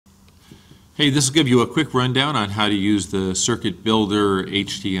Hey, this will give you a quick rundown on how to use the Circuit Builder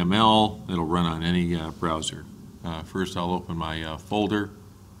HTML. It'll run on any browser. First, I'll open my folder.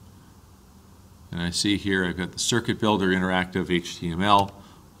 And I see here I've got the Circuit Builder Interactive HTML.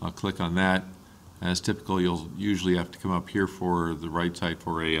 I'll click on that. As typical, you'll usually have to come up here for the right side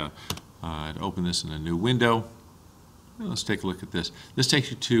for to open this in a new window. Let's take a look at this. This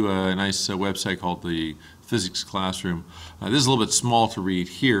takes you to a nice website called the Physics Classroom. This is a little bit small to read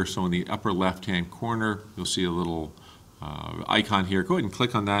here, so in the upper left-hand corner, you'll see a little icon here. Go ahead and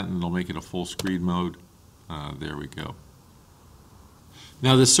click on that, and it'll make it a full screen mode. There we go.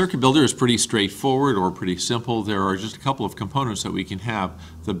 Now, this circuit builder is pretty straightforward or pretty simple. There are just a couple of components that we can have.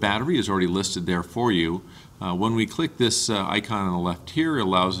 The battery is already listed there for you. When we click this icon on the left here, it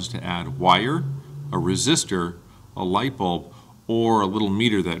allows us to add wire, a resistor, a light bulb, or a little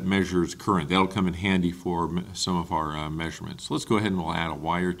meter that measures current. That'll come in handy for some of our measurements. Let's go ahead and we'll add a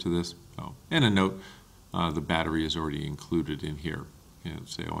wire to this. Oh, and a note, the battery is already included in here. And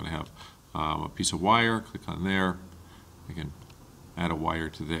say I want to have a piece of wire, click on there. I can add a wire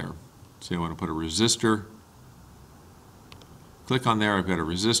to there. Say I want to put a resistor. Click on there, I've got a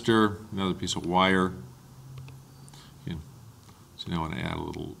resistor, another piece of wire. So now I want to add a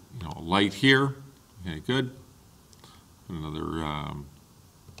little, a light here. Okay, good. Another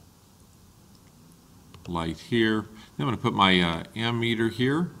light here. Then I'm going to put my ammeter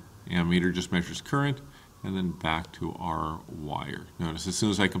here. Ammeter just measures current, and then back to our wire. Notice as soon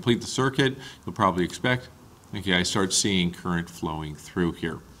as I complete the circuit, you'll probably expect, okay, I start seeing current flowing through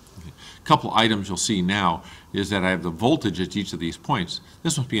here. Okay. A couple items you'll see now is that I have the voltage at each of these points.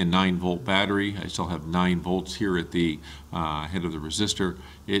 This must be a 9-volt battery. I still have 9 volts here at the head of the resistor.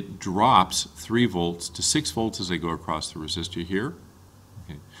 It drops 3 volts to 6 volts as I go across the resistor here.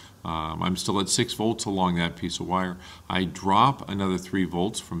 Okay. I'm still at 6 volts along that piece of wire. I drop another 3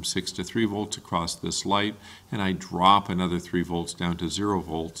 volts from 6 to 3 volts across this light, and I drop another 3 volts down to 0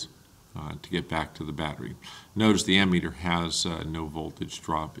 volts to get back to the battery. Notice the ammeter has no voltage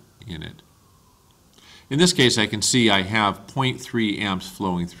drop in it. In this case, I can see I have 0.3 amps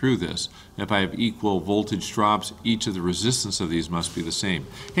flowing through this. If I have equal voltage drops, each of the resistance of these must be the same.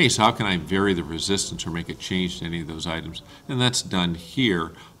 Hey, so how can I vary the resistance or make a change to any of those items? And that's done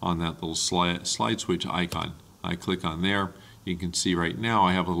here on that little slide switch icon. I click on there. You can see right now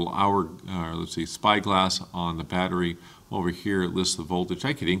I have a little spyglass on the battery. Over here it lists the voltage.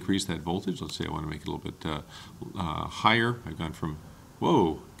 I could increase that voltage. Let's say I want to make it a little bit higher. I've gone from,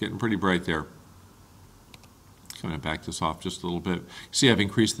 whoa, getting pretty bright there. I'm going to back this off just a little bit. See, I've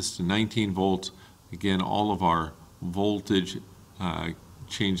increased this to 19 volts. Again, all of our voltage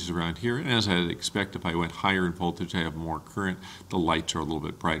changes around here. And as I'd expect, if I went higher in voltage, I have more current. The lights are a little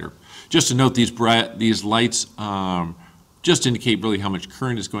bit brighter. Just to note, these lights just indicate really how much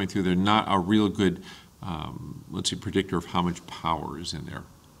current is going through. They're not a real good, predictor of how much power is in there.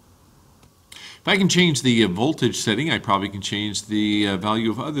 If I can change the voltage setting, I probably can change the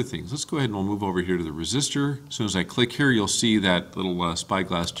value of other things. Let's go ahead and we'll move over here to the resistor. As soon as I click here, you'll see that little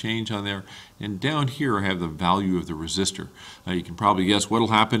spyglass change on there. And down here, I have the value of the resistor. You can probably guess what will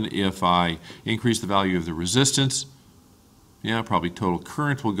happen if I increase the value of the resistance. Yeah, probably total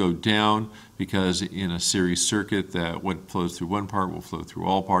current will go down because in a series circuit, that what flows through one part will flow through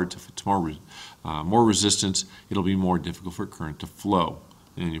all parts. If it's more resistance, it'll be more difficult for current to flow.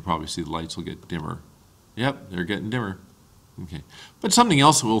 And you probably see the lights will get dimmer. Yep, they're getting dimmer. Okay. But something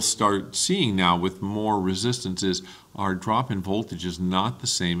else we'll start seeing now with more resistance is our drop in voltage is not the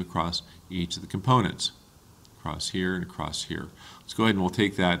same across each of the components. Across here and across here. Let's go ahead and we'll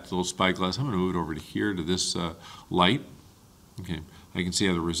take that little spyglass. I'm going to move it over to here to this light. Okay. I can see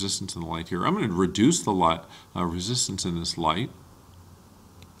how the resistance in the light here. I'm going to reduce the resistance in this light.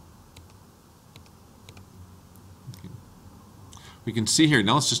 We can see here,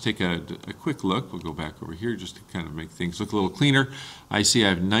 now let's just take a quick look. We'll go back over here just to kind of make things look a little cleaner. I see I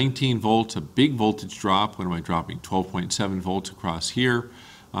have 19 volts, a big voltage drop. What am I dropping? 12.7 volts across here.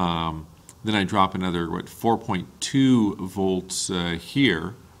 Then I drop another, 4.2 volts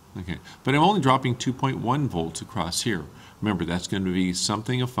here. Okay, but I'm only dropping 2.1 volts across here. Remember, that's going to be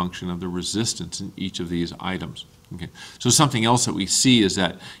a function of the resistance in each of these items. Okay, so something else that we see is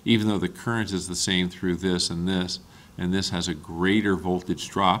that even though the current is the same through this, and this has a greater voltage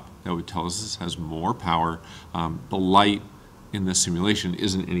drop, that would tell us this has more power. The light in the simulation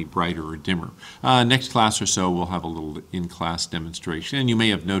isn't any brighter or dimmer. Next class or so, we'll have a little in-class demonstration, and you may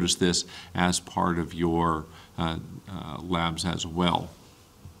have noticed this as part of your labs as well.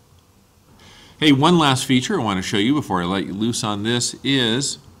 Hey, one last feature I want to show you before I let you loose on this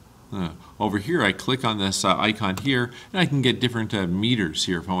is a over here, I click on this icon here, and I can get different meters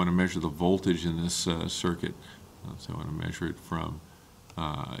here if I want to measure the voltage in this circuit. So I want to measure it from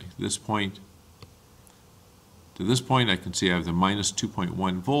this point to this point. I can see I have the minus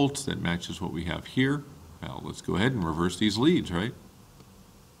 2.1 volts. That matches what we have here. Well, let's go ahead and reverse these leads, right?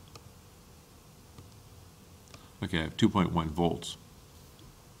 Okay, I have 2.1 volts.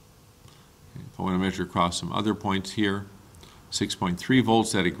 Okay, if I want to measure across some other points here, 6.3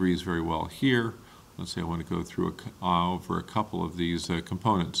 volts, that agrees very well here. Let's say I want to go through over a couple of these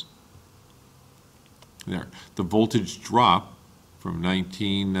components. There. The voltage drop from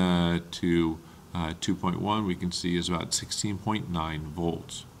 19 to 2.1, we can see is about 16.9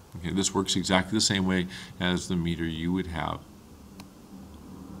 volts. Okay, this works exactly the same way as the meter you would have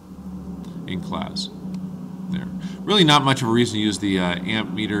in class. There. Really not much of a reason to use the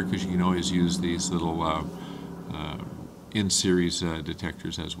amp meter, because you can always use these little in-series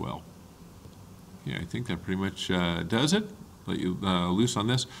detectors as well. Yeah, I think that pretty much does it. Let you loose on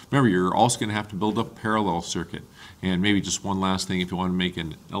this. Remember, you're also going to have to build up a parallel circuit. And maybe just one last thing, if you want to make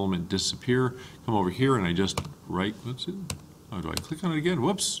an element disappear, come over here and I just right, what's it? Oh, do I click on it again?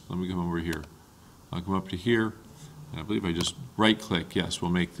 Whoops, let me come over here. I'll come up to here, and I believe I just right-click. Yes,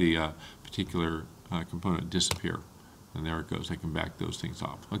 we'll make the particular component disappear. And there it goes. I can back those things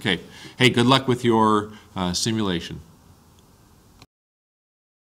off. Okay. Hey, good luck with your simulation.